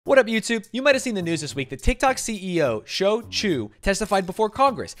What up, YouTube? You might have seen the news this week that TikTok CEO Shou Chew testified before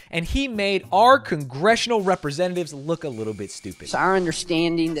Congress, and he made our congressional representatives look a little bit stupid. It's our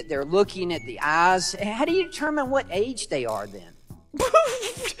understanding that they're looking at the eyes. How do you determine what age they are then?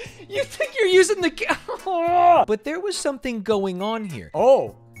 You think you're using the... But there was something going on here.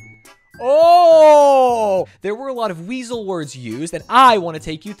 There were a lot of weasel words used, and I want to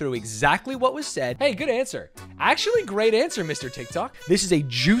take you through exactly what was said. Hey, good answer. Actually, great answer, Mr. TikTok. This is a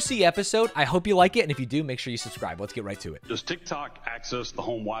juicy episode. I hope you like it, and if you do, make sure you subscribe. Let's get right to it. Does TikTok access the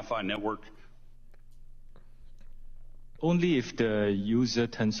home Wi-Fi network? Only if the user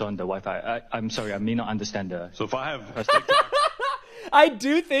turns on the Wi-Fi. I'm sorry, I may not understand the... So if I have TikTok... I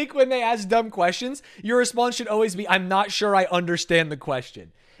do think when they ask dumb questions, your response should always be, I'm not sure I understand the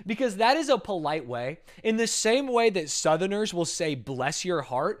question. Because that is a polite way. In the same way that Southerners will say, bless your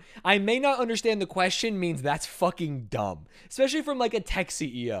heart, I may not understand the question means that's fucking dumb. Especially from like a tech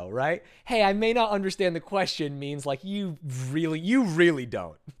CEO, right? Hey, I may not understand the question means like you really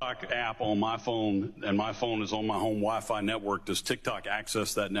don't. TikTok app on my phone, and my phone is on my home Wi-Fi network. Does TikTok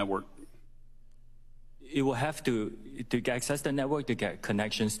access that network? It will have to access the network to get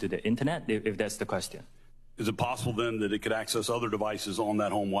connections to the internet, if that's the question. Is it possible then that it could access other devices on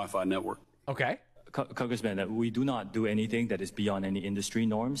that home Wi-Fi network? Okay. Congressman, we do not do anything that is beyond any industry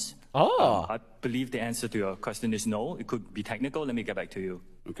norms. I believe the answer to your question is no. It could be technical. Let me get back to you.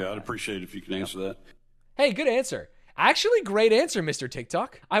 Okay, I'd appreciate it if you could answer that. Hey, good answer. Actually, great answer, Mr.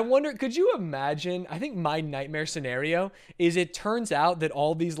 TikTok. I wonder, could you imagine, I think my nightmare scenario is it turns out that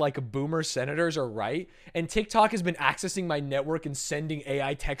all these like boomer senators are right, and TikTok has been accessing my network and sending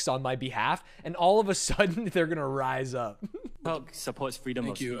AI texts on my behalf, and all of a sudden they're gonna rise up. TikTok supports freedom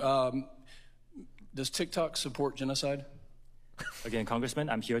of speech. Thank you. Does TikTok support genocide? Again, Congressman,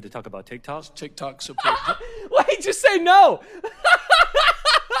 I'm here to talk about TikTok. Does TikTok support... Wait, just say no.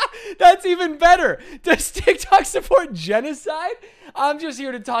 That's even better. Does TikTok support genocide? I'm just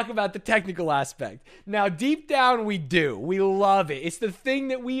here to talk about the technical aspect. Now, deep down, we do. We love it. It's the thing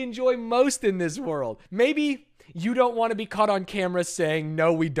that we enjoy most in this world. Maybe you don't want to be caught on camera saying,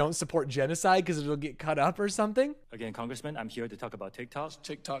 no, we don't support genocide because it'll get cut up or something. Again, Congressman, I'm here to talk about TikTok. Does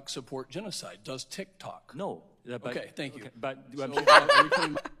TikTok support genocide? Does TikTok? No. Okay, thank you. Okay, but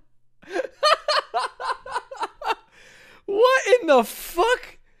What in the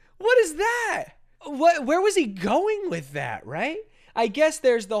fuck? What is that? Where was he going with that, right? I guess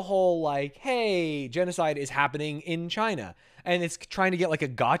there's the whole like, hey, genocide is happening in China, and it's trying to get like a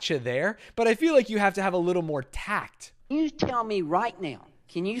gotcha there. But I feel like you have to have a little more tact. You tell me right now,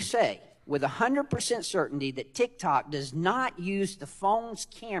 can you say with 100% certainty that TikTok does not use the phone's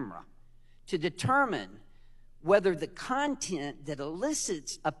camera to determine whether the content that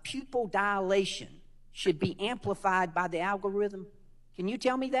elicits a pupil dilation should be amplified by the algorithm? Can you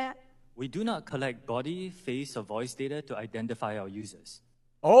tell me that? we do not collect body, face, or voice data to identify our users.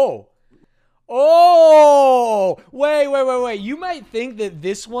 Wait. You might think that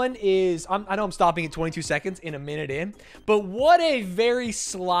this one is, I know I'm stopping at 22 seconds in a minute in, but what a very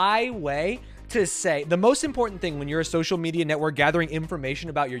sly way to say the most important thing when you're a social media network gathering information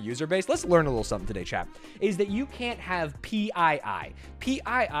about your user base. Let's learn a little something today, chat, is that you can't have PII.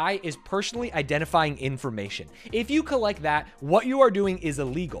 PII is personally identifying information. If you collect that, what you are doing is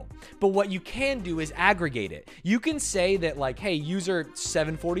illegal. But what you can do is aggregate it. You can say that like, hey, user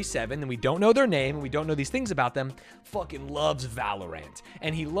 747, and we don't know their name, and we don't know these things about them, fucking loves Valorant.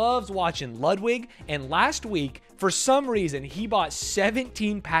 And he loves watching Ludwig, and last week, for some reason, he bought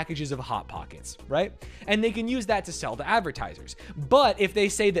 17 packages of Hot Pockets, right? And they can use that to sell to advertisers. But if they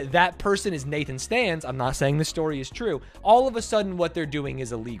say that that person is Nathan Stanz, I'm not saying the story is true, all of a sudden what they're doing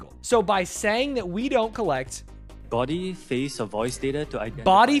is illegal. So by saying that we don't collect Body, face, or voice data to identify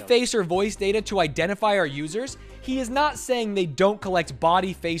our users, he is not saying they don't collect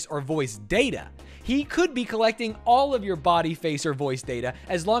body, face, or voice data. He could be collecting all of your body, face, or voice data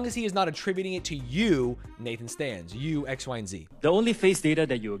as long as he is not attributing it to you, Nathan Stanz, you, X, Y, and Z. The only face data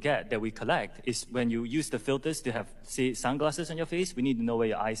that you will get, that we collect, is when you use the filters to have, say, sunglasses on your face. We need to know where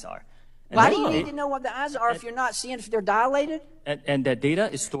your eyes are. And why do you need to know what the eyes are if you're not seeing if they're dilated? And that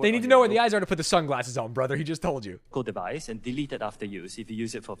data is stored. They need to know where the eyes are to put the sunglasses on, brother. He just told you. Device and deleted after use if you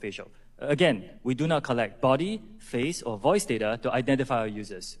use it for facial. Again, we do not collect body, face, or voice data to identify our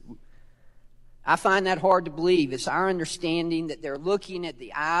users. I find that hard to believe. It's our understanding that they're looking at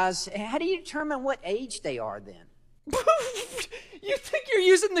the eyes. How do you determine what age they are then? You think you're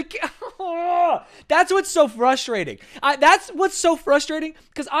using the... That's what's so frustrating. That's what's so frustrating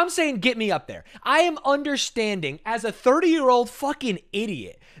because I'm saying get me up there. I am understanding as a 30-year-old fucking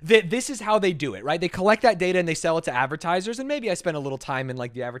idiot that this is how they do it, right? They collect that data and they sell it to advertisers. And maybe I spent a little time in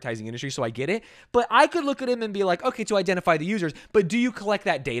like the advertising industry, so I get it. But I could look at him and be like, okay, to identify the users, but do you collect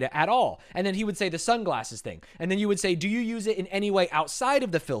that data at all? And then he would say the sunglasses thing. And then you would say, do you use it in any way outside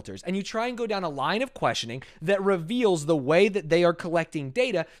of the filters? And you try and go down a line of questioning that reveals the way that they are collecting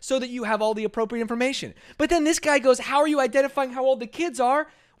data so that you have all the appropriate information. But then this guy goes, how are you identifying how old the kids are?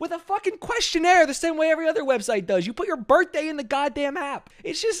 With a fucking questionnaire the same way every other website does. You put your birthday in the goddamn app.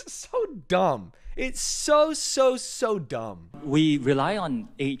 It's just so dumb. It's so dumb. We rely on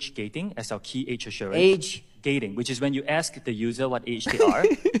age gating as our key age assurance. Age gating, which is when you ask the user what age they are.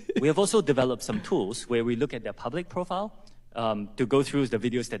 We have also developed some tools where we look at their public profile to go through the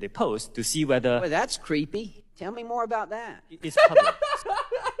videos that they post to see whether... Well, that's creepy. Tell me more about that. It's public.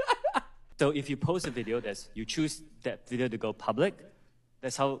 So if you post a video, you choose that video to go public,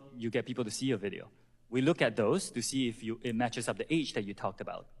 that's how you get people to see your video. We look at those to see if it matches up the age that you talked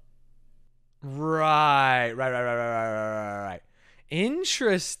about. Right.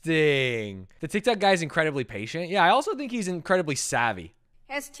 Interesting. The TikTok guy's incredibly patient. Yeah, I also think he's incredibly savvy.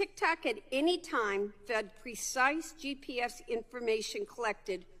 Has TikTok at any time fed precise GPS information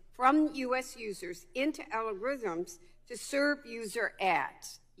collected from U.S. users into algorithms to serve user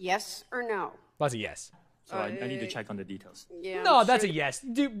ads? Yes or no? That's a yes. So I need to check on the details. Yeah, no, that's a yes.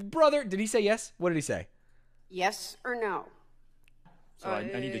 Dude, brother, did he say yes? What did he say? Yes or no? So I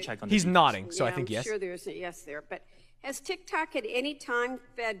need to check on the He's details. nodding, so yeah, I think yes. I'm sure there's a yes there. But has TikTok at any time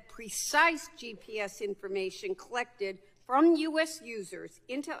fed precise GPS information collected from U.S. users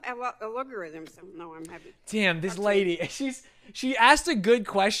into algorithms? No, I'm having... Damn, this lady, she asked a good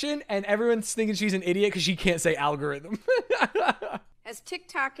question, and everyone's thinking she's an idiot because she can't say algorithm. Has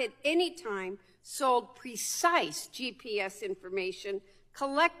TikTok at any time sold precise GPS information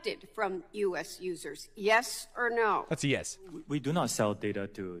collected from U.S. users? Yes or no? That's a yes. We do not sell data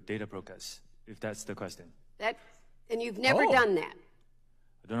to data brokers, if that's the question. And you've never done that?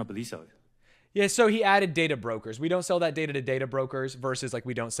 I do not believe so. Yeah, so he added data brokers. We don't sell that data to data brokers versus like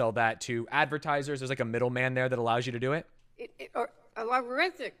we don't sell that to advertisers. There's like a middleman there that allows you to do it. Or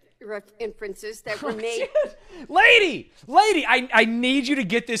logarithmic inferences that were made. Lady, I need you to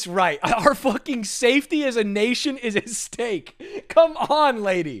get this right. Our fucking safety as a nation is at stake. Come on,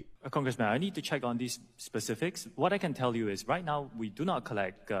 lady. Congressman, I need to check on these specifics. What I can tell you is right now we do not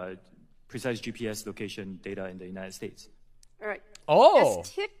collect precise GPS location data in the United States. All right. Oh.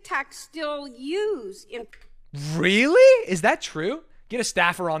 Does TikTok still use... Really? Is that true? Get a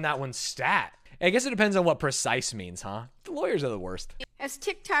staffer on that one stat. I guess it depends on what precise means, huh? The lawyers are the worst. Has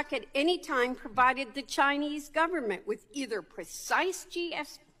TikTok at any time provided the Chinese government with either precise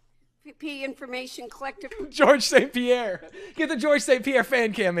GSP information collected from... George St. Pierre. Get the George St. Pierre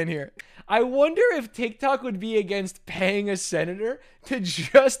fan cam in here. I wonder if TikTok would be against paying a senator to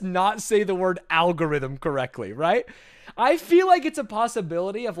just not say the word algorithm correctly, right? I feel like it's a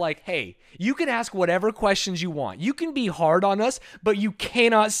possibility of like, hey, you can ask whatever questions you want. You can be hard on us, but you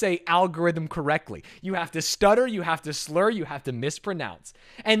cannot say algorithm correctly. You have to stutter, you have to slur, you have to mispronounce.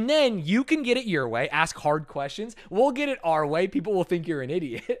 And then you can get it your way, ask hard questions. We'll get it our way. People will think you're an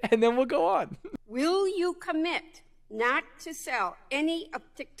idiot, and then we'll go on. Will you commit not to sell any of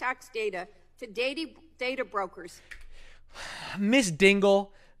TikTok's data to data brokers? Miss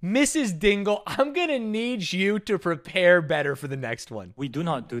Dingle, Mrs. Dingle, I'm going to need you to prepare better for the next one. We do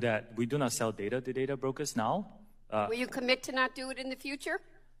not do that. We do not sell data to data brokers now. Will you commit to not do it in the future?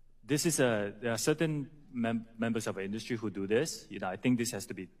 There are certain members of our industry who do this. I think this has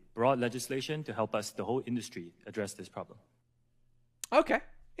to be broad legislation to help us, the whole industry, address this problem. Okay,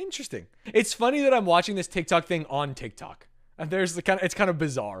 interesting. It's funny that I'm watching this TikTok thing on TikTok. And it's kind of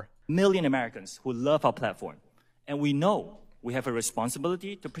bizarre. Million Americans who love our platform, and we know we have a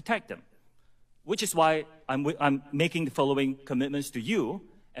responsibility to protect them, which is why I'm making the following commitments to you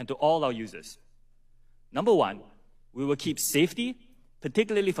and to all our users. Number one, we will keep safety,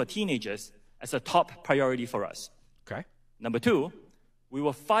 particularly for teenagers, as a top priority for us. Okay. Number two, we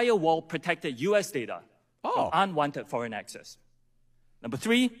will firewall protected US data from unwanted foreign access. Number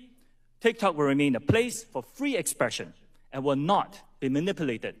three, TikTok will remain a place for free expression and will not be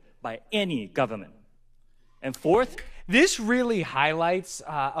manipulated by any government. And fourth, this really highlights,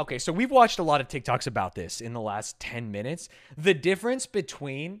 okay, so we've watched a lot of TikToks about this in the last 10 minutes. The difference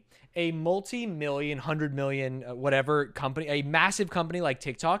between a multi-million, 100 million, whatever company, a massive company like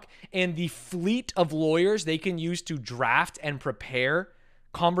TikTok, and the fleet of lawyers they can use to draft and prepare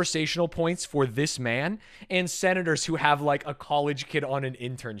conversational points for this man and senators who have like a college kid on an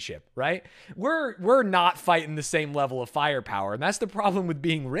internship, right? We're not fighting the same level of firepower, and that's the problem with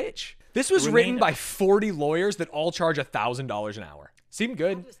being rich. This was written by 40 lawyers that all charge $1,000 an hour. Seemed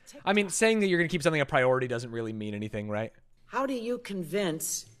good. I mean, saying that you're going to keep something a priority doesn't really mean anything, right? How do you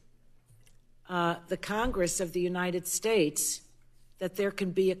convince the Congress of the United States that there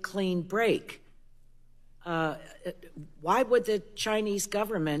can be a clean break? Why would the Chinese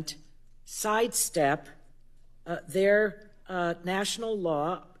government sidestep their national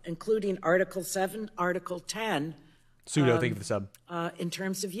law, including Article 7, Article 10, Pseudo, thank you for the sub. In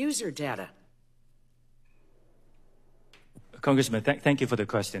terms of user data? Congressman, thank you for the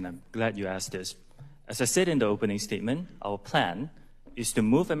question. I'm glad you asked this. As I said in the opening statement, our plan is to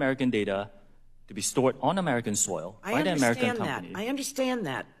move American data to be stored on American soil by the American company. I understand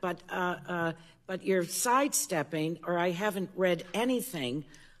that, but you're sidestepping, or I haven't read anything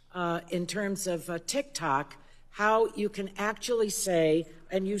in terms of TikTok, how you can actually say,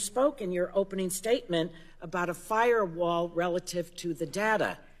 and you spoke in your opening statement about a firewall relative to the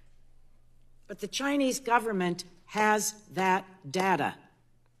data. But the Chinese government has that data.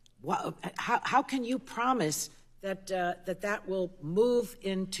 How can you promise that that will move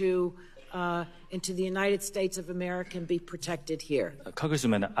into the United States of America and be protected here?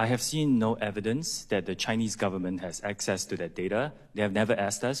 Congressman, I have seen no evidence that the Chinese government has access to that data. They have never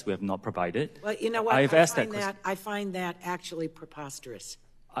asked us. We have not provided. Well, you know what? I find that actually preposterous.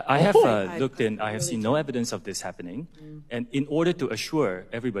 I have looked in. I have seen no evidence of this happening. And in order to assure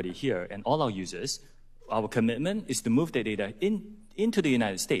everybody here and all our users, our commitment is to move the data into the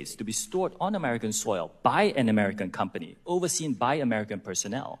United States to be stored on American soil by an American company, overseen by American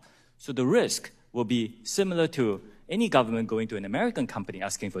personnel. So the risk will be similar to any government going to an American company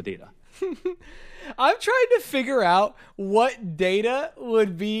asking for data. I'm trying to figure out what data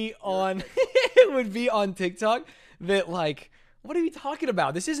would be on on TikTok that, like, what are we talking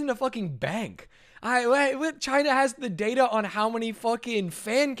about? This isn't a fucking bank. China has the data on how many fucking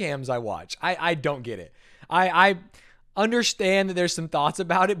fan cams I watch. I don't get it. I understand that there's some thoughts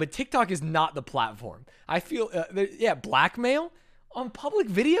about it, but TikTok is not the platform. I feel, blackmail on public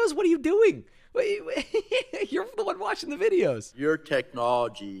videos? What are you doing? You're the one watching the videos. Your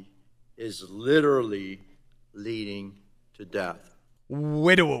technology is literally leading to death.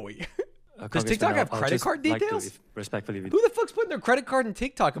 Widowy. Does TikTok have credit card details? Respectfully, who the fuck's putting their credit card in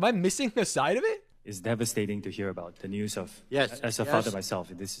TikTok? Am I missing a side of it? It's devastating to hear about the news of. Yes. As a father myself,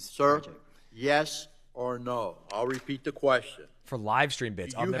 this is sir. tragic. Yes or no? I'll repeat the question. For live stream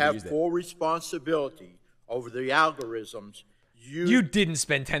bits, I'll you never use have it. full responsibility over the algorithms. You didn't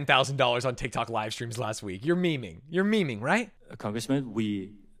spend $10,000 on TikTok live streams last week. You're memeing, right? Congressman,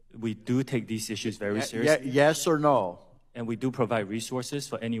 we do take these issues very seriously. Yes or no? And we do provide resources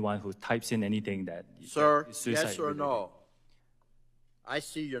for anyone who types in anything that. Sir, is suicide yes or related. no? I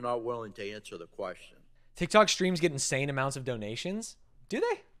see you're not willing to answer the question. TikTok streams get insane amounts of donations. Do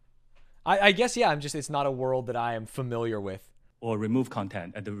they? I guess, yeah, it's not a world that I am familiar with. Or remove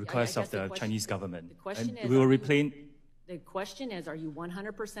content at the request of the Chinese government. The question is, we will replace. The question is, are you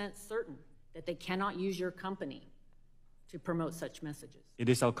 100% certain that they cannot use your company to promote such messages? It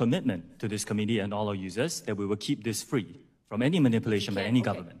is our commitment to this committee and all our users that we will keep this free from any manipulation by any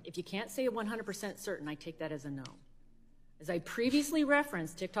government. If you can't say 100% certain, I take that as a no. As I previously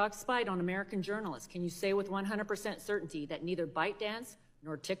referenced, TikTok spied on American journalists. Can you say with 100% certainty that neither ByteDance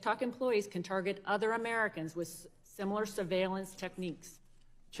nor TikTok employees can target other Americans with similar surveillance techniques?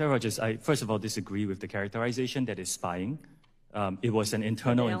 Chair Rogers, I first of all disagree with the characterization that is spying. It was an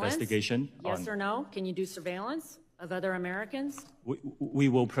internal investigation. Yes or no? Can you do surveillance of other Americans? We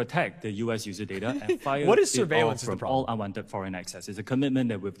will protect the U.S. user data and fire what is surveillance from all unwanted foreign access. It's a commitment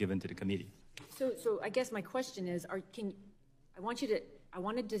that we've given to the committee. So I guess my question is, I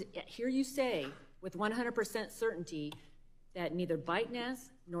wanted to hear you say with 100% certainty that neither ByteDance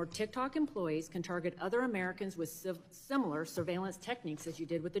nor TikTok employees can target other Americans with similar surveillance techniques as you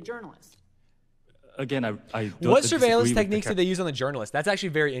did with the journalists. Again, I don't what surveillance techniques did they use on the journalist? That's actually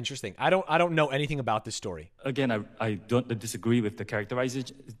very interesting. I don't know anything about this story. Again, I don't disagree with the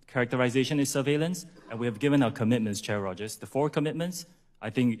characterization is surveillance, and we have given our commitments, Chair Rogers. The 4 commitments, I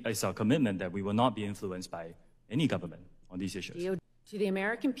think it's our commitment that we will not be influenced by any government on these issues. To the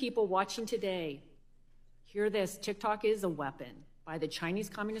American people watching today, hear this: TikTok is a weapon by the Chinese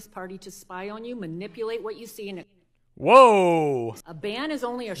Communist Party to spy on you, manipulate what you see, and whoa! A ban is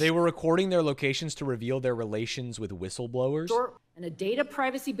only a They were recording their locations to reveal their relations with whistleblowers. And a data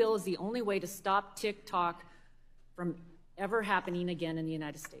privacy bill is the only way to stop TikTok from ever happening again in the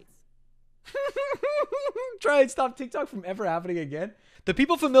United States. Try and stop TikTok from ever happening again. The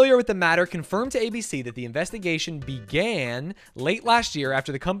people familiar with the matter confirmed to ABC that the investigation began late last year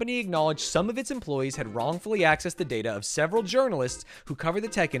after the company acknowledged some of its employees had wrongfully accessed the data of several journalists who cover the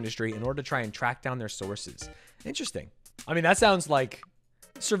tech industry in order to try and track down their sources. Interesting. I mean, that sounds like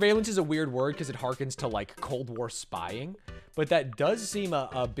surveillance is a weird word because it harkens to like Cold War spying, but that does seem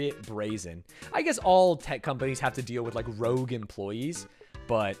a bit brazen. I guess all tech companies have to deal with like rogue employees,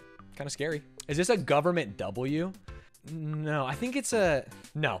 but kind of scary. Is this a government W? No, I think it's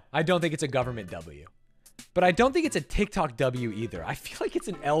no, I don't think it's a government W. But I don't think it's a TikTok W either. I feel like it's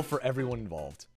an L for everyone involved.